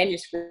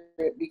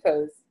manuscript,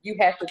 because you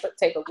have to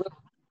take a real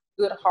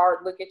good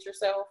hard look at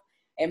yourself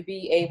and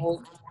be able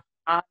to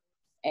honest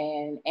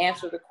and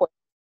answer the question,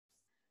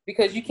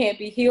 because you can't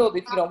be healed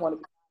if you don't want to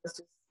be honest.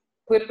 Just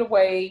put it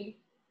away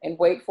and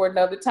wait for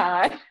another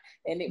time,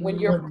 and when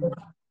you're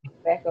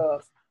back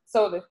up.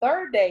 So the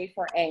third day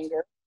for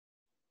anger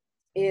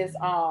is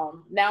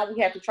now we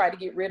have to try to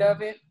get rid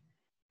of it,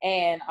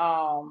 and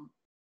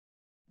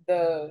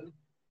the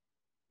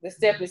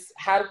step is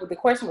the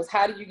question was,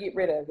 how do you get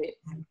rid of it,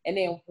 and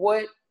then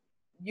what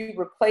you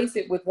replace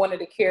it with one of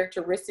the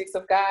characteristics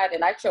of God.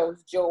 And I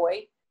chose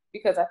joy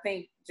because I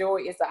think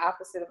joy is the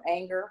opposite of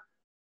anger.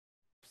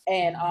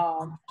 And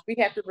we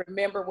have to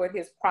remember what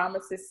his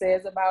promises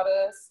says about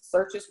us,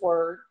 search his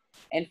word,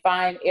 and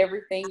find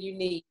everything you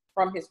need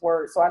from his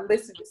word. So I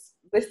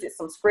listed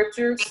some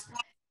scriptures.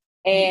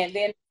 And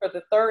then for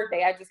the third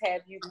day, I just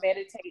have you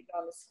meditate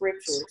on the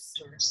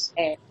scriptures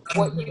and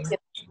what you get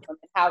and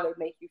how they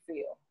make you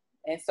feel.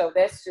 And so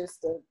that's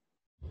just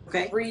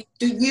okay.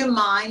 Do you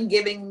mind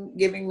giving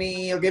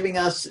me or giving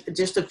us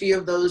just a few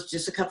of those,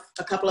 just a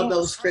couple of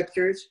those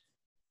scriptures?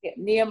 Yeah,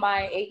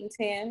 Nehemiah 8 and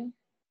 10,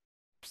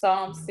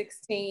 Psalm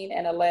 16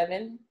 and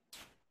 11,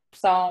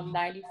 Psalm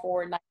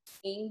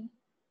 94:19,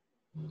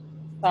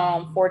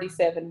 Psalm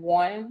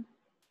 47:1,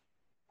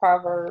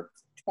 Proverbs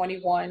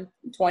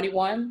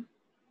 21:21,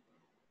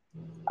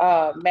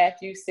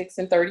 Matthew 6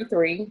 and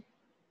 33,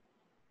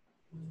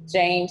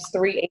 James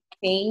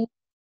 3:18,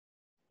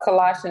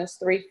 Colossians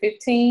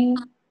 3:15,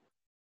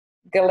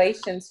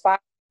 Galatians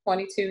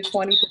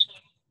 5:22-23,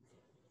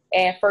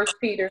 and 1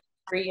 Peter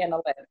 3 and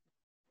 11.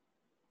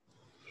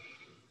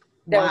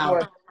 Wow.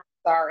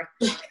 Sorry.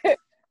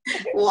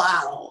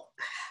 Wow.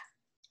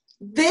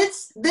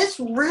 This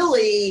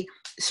really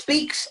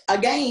speaks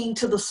again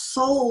to the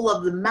soul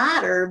of the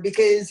matter,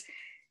 because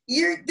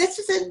this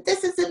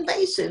is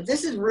invasive.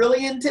 This is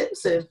really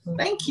intensive.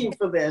 Thank you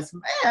for this,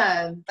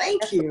 man.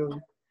 Thank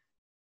you.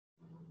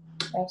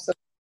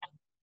 Absolutely.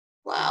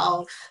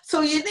 Wow.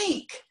 So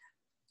Unique,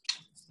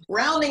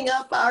 rounding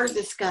up our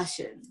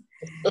discussion,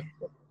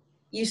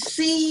 you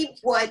see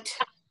what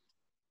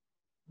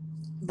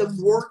the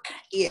work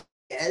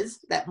is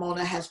that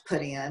Mona has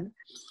put in.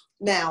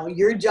 Now,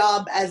 your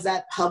job as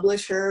that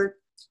publisher,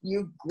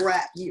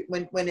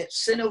 when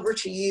it's sent over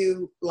to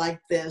you like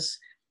this,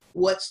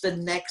 what's the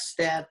next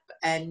step,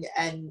 and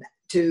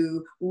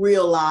to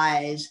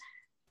realize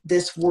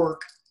this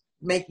work,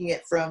 making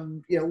it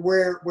from,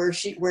 where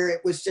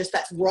it was just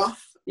that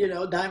rough,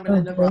 diamond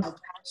in the rough,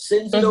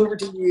 sends it over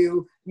to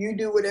you. You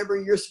do whatever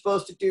you're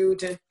supposed to do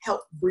to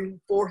help bring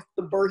forth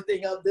the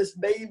birthing of this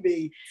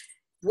baby.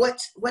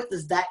 What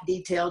does that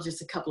detail?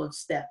 Just a couple of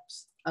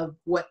steps of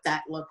what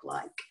that looked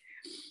like.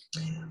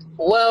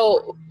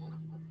 Well,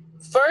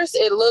 first,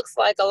 it looks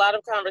like a lot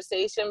of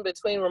conversation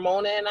between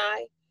Ramona and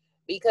I,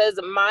 because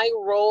my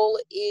role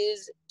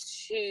is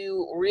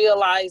to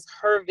realize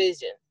her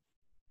vision.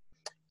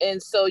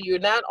 And so you're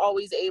not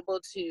always able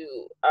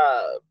to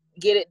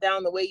get it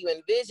down the way you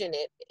envision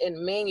it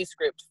in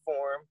manuscript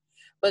form.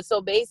 But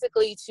so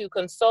basically to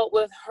consult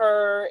with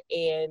her,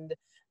 and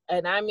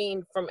I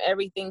mean, from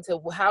everything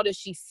to how does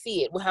she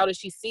see it? How does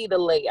she see the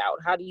layout?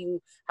 How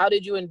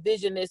did you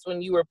envision this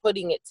when you were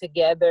putting it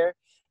together?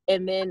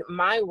 And then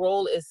my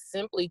role is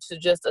simply to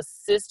just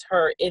assist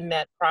her in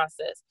that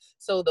process.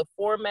 So the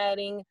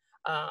formatting,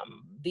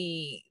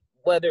 the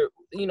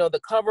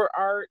cover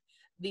art,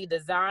 the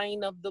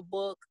design of the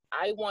book,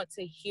 I want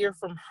to hear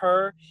from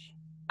her.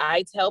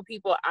 I tell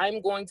people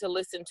I'm going to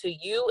listen to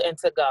you and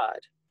to God.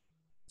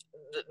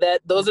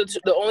 Those are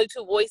the only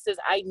two voices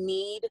I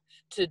need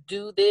to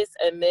do this.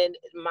 And then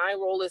my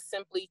role is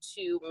simply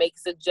to make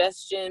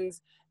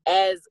suggestions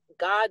as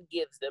God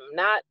gives them,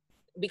 not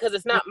because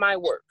it's not my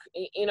work.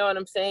 You know what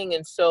I'm saying?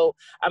 And so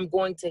I'm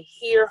going to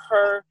hear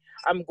her.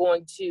 I'm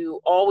going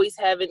to always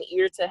have an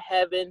ear to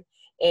heaven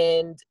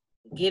and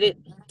get it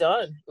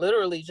done.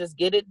 Literally just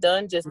get it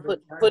done. Just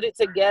put it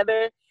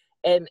together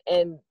and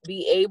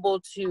be able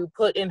to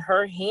put in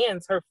her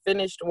hands her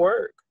finished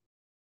work.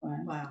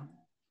 Wow.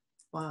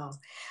 Wow.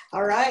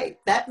 All right.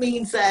 That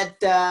means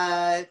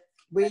that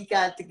we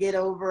got to get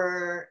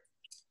over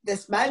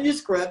this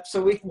manuscript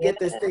so we can get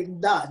this thing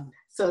done,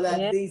 so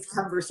that these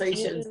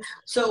conversations,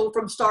 so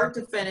from start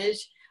to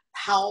finish,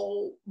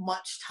 how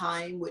much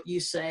time would you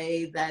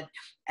say that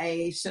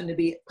a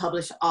soon-to-be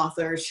published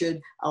author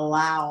should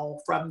allow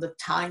from the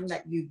time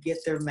that you get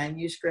their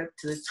manuscript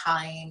to the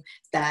time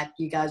that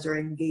you guys are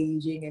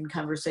engaging in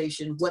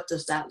conversation? What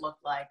does that look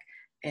like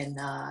in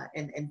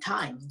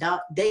time,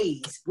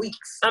 days,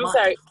 weeks, I'm months?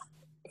 sorry,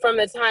 from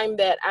the time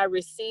that I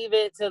receive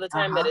it till the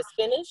time that it's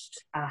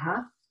finished?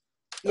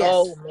 Yes.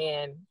 Oh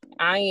man,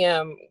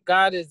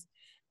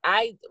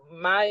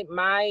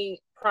 my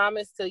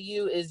promise to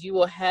you is you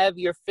will have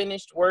your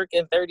finished work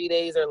in 30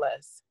 days or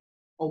less.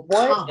 Oh,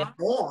 come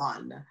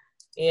on.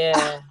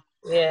 Yeah.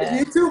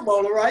 You too,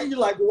 Mona, right? You're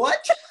like,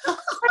 what?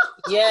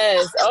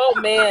 Yes. Oh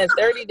man,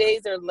 30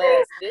 days or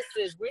less.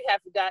 We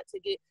have got to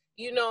get,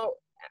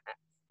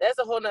 that's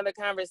a whole nother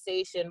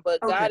conversation,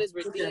 but God has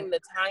redeemed the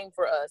time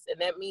for us.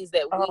 And that means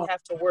that we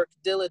have to work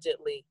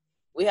diligently.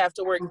 We have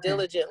to work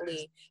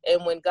diligently.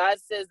 And when God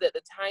says that the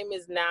time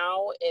is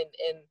now and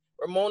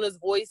Ramona's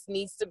voice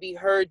needs to be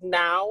heard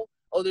now,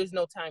 there's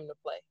no time to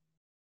play.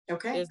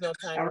 Okay. There's no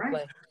time to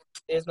play.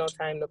 There's no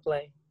time to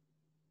play.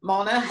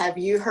 Mona, have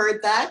you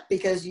heard that?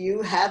 Because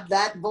you have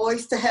that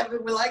voice to heaven,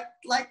 like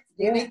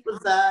Unique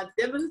was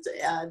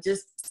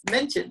just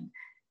mentioned.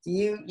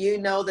 You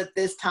know that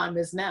this time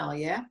is now,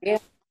 yeah? Yeah,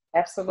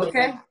 absolutely.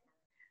 Okay.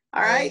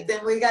 All right,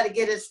 then we got to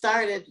get it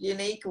started,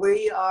 Unique.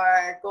 We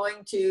are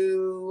going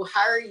to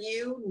hire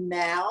you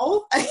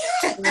now,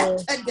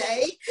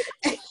 today,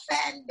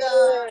 and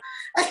we'll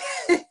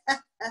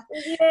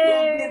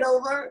get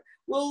over.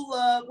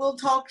 We'll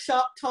talk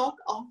shop talk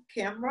on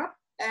camera,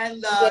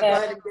 and go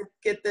ahead and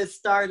get this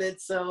started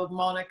so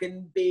Mona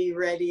can be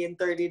ready in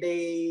 30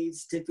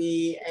 days to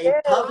be a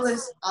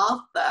published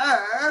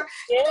author.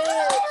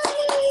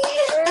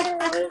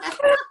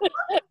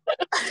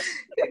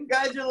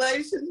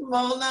 Congratulations,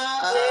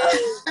 Mona.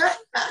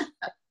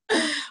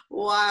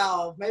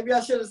 Wow. Maybe I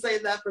should have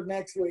saved that for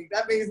next week.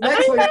 That means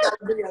next week's got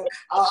to be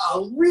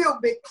a real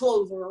big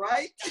closer,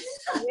 right?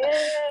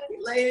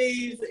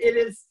 Ladies,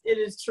 it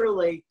is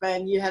truly,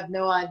 man, you have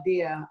no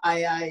idea.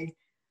 I'm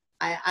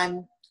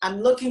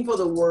looking for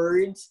the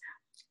words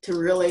to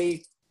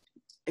really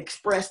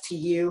express to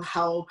you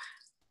how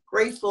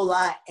grateful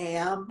I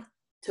am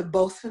to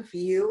both of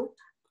you.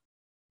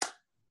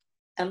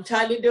 I'm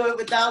trying to do it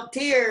without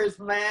tears,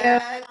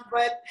 man,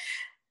 but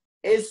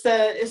it's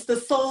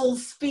the Soul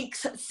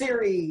Speaks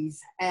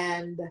series,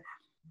 and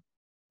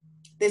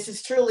this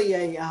is truly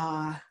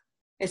a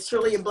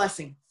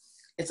blessing.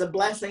 It's a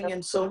blessing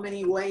in so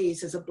many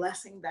ways. It's a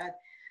blessing that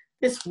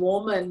this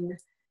woman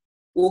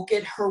will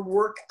get her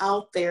work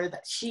out there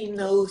that she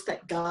knows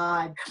that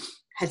God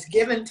has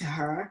given to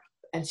her,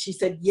 and she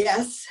said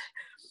yes.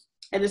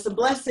 And it's a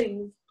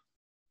blessing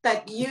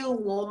that you,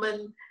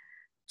 woman,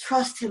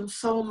 trust him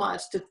so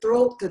much to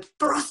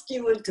thrust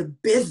you into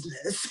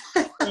business.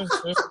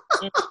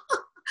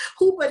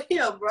 Who but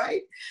him,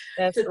 right?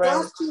 That's to right.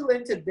 Thrust you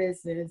into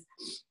business,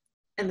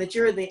 and that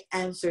you're the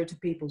answer to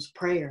people's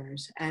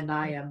prayers. And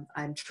I'm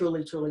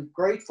truly, truly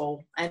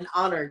grateful and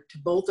honored to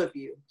both of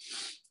you.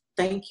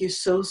 Thank you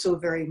so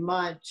very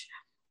much.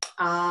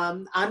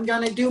 I'm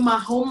gonna do my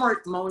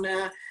homework,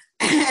 Mona,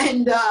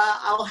 and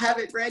I'll have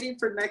it ready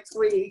for next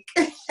week.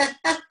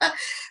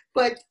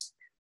 But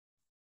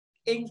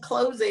in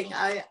closing,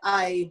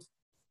 I'm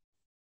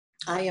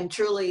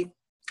truly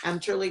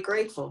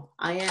grateful.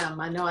 I am.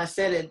 I know I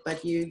said it,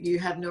 but you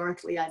have no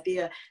earthly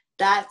idea.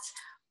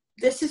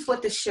 This is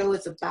what the show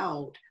is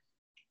about.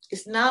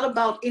 It's not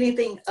about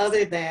anything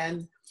other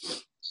than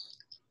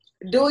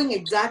doing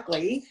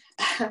exactly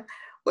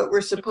what we're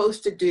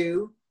supposed to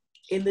do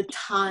in the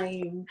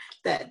time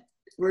that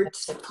we're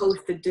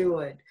supposed to do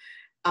it.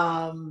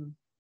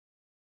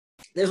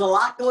 There's a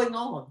lot going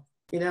on.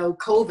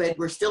 COVID,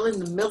 we're still in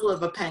the middle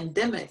of a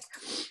pandemic,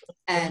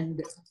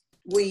 and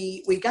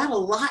we got a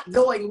lot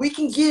going. We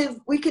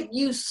could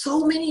use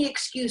so many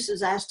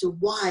excuses as to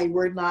why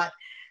we're not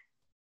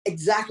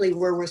exactly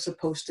where we're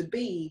supposed to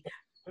be.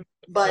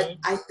 But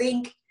I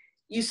think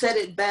you said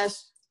it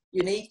best,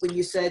 Unique, when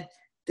you said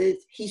that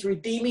he's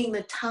redeeming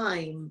the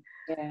time.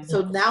 Yeah.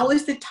 So now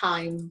is the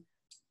time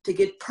to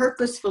get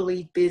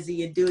purposefully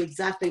busy and do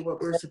exactly what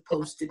we're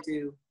supposed to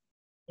do.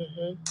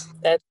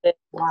 That's it.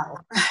 Wow.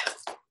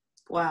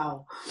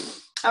 Wow.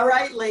 All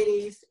right,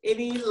 ladies,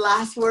 any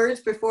last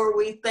words before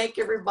we thank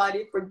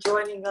everybody for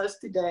joining us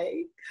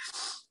today?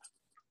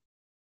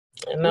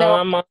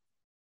 No.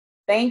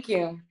 Thank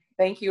you.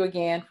 Thank you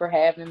again for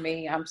having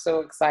me. I'm so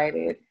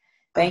excited.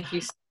 Thank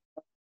you.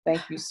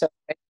 Thank you so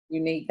much,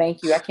 Unique.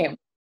 Thank you. I can't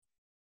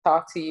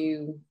talk to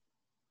you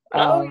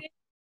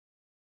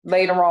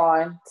later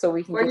on so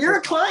we can. Well, you're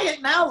a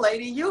client now,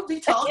 lady. You'll be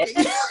talking.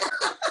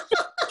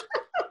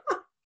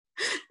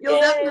 You'll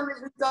definitely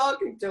be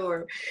talking to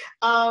her.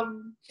 All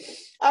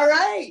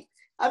right.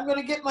 I'm going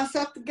to get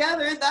myself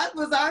together. That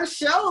was our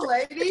show,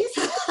 ladies.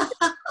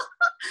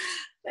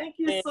 Thank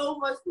you you so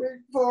much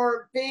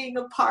for being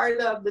a part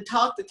of the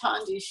Talk to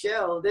Tongie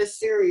show. This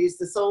series,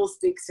 the Soul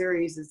Speak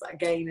series, is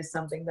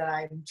something that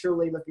I'm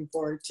truly looking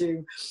forward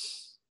to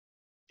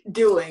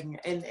doing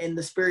in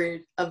the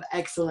spirit of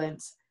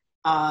excellence.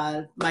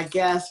 My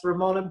guest,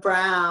 Ramona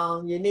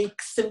Brown,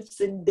 Unique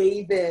Simpson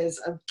Davis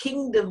of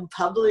Kingdom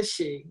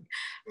Publishing,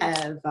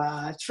 have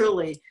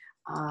truly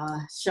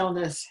shown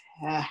us,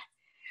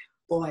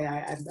 boy,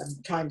 I'm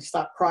trying to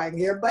stop crying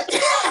here, but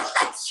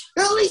it's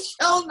really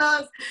shown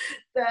us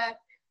that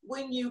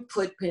when you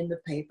put pen to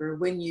paper,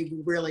 when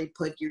you really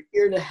put your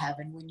ear to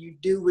heaven, when you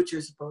do what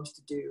you're supposed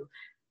to do,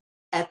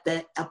 at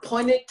the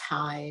appointed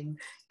time,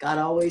 God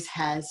always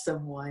has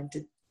someone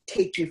to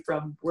take you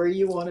from where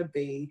you want to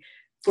be,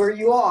 where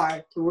you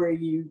are, to where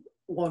you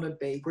want to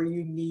be, where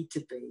you need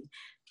to be.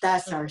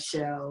 That's our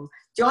show.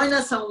 Join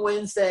us on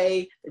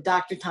Wednesday, the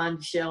Dr.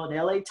 Tongie Show on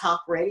LA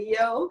Talk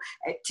Radio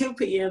at 2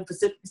 p.m.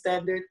 Pacific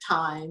Standard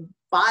Time,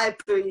 5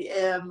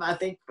 p.m. I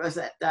think was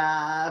at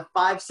 5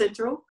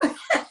 Central,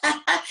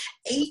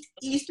 8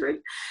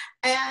 Eastern,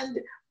 and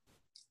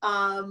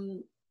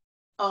on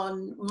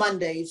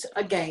Mondays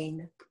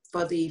again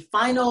for the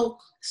final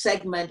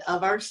segment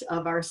of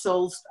our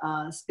Soul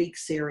Speak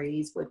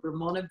series with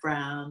Ramona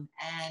Brown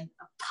and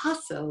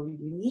Apostle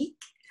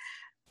Unique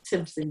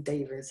Simpson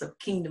Davis of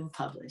Kingdom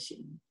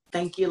Publishing.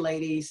 Thank you,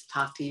 ladies.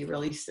 Talk to you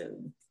really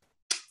soon.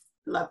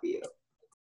 Love you.